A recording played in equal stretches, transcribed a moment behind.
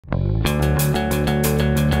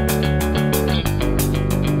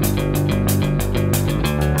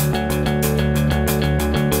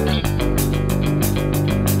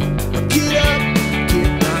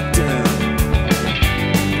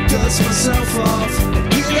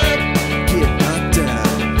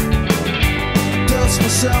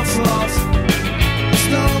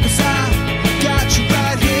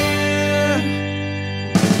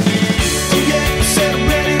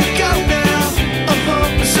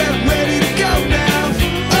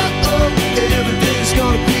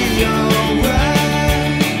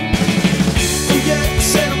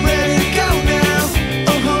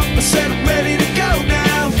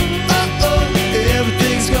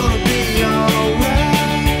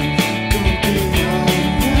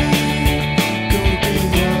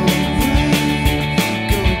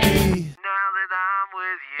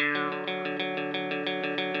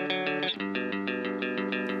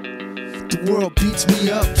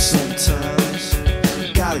sometimes.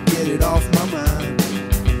 Gotta get it off my mind.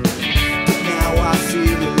 But now I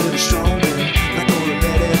feel a little stronger. Not gonna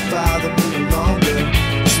let it bother me no longer.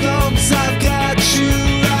 As long as I've got you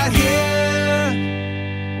right here.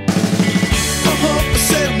 I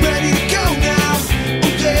said I'm ready to go now.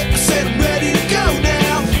 Oh yeah, I said I'm ready to go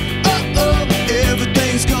now.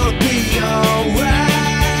 Everything's gonna be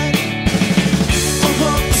alright.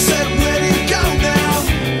 I said I'm ready to go now.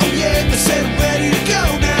 Oh yeah, I said I'm ready to go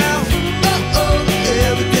now.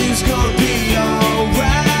 Everything's gonna be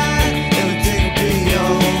alright. Everything'll be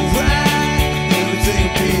alright.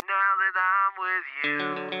 Everything'll be now that I'm with you.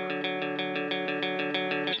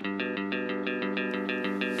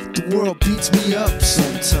 The world beats me up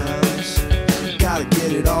sometimes. Gotta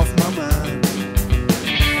get it off my mind.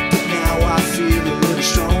 But now I feel a little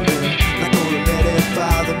stronger.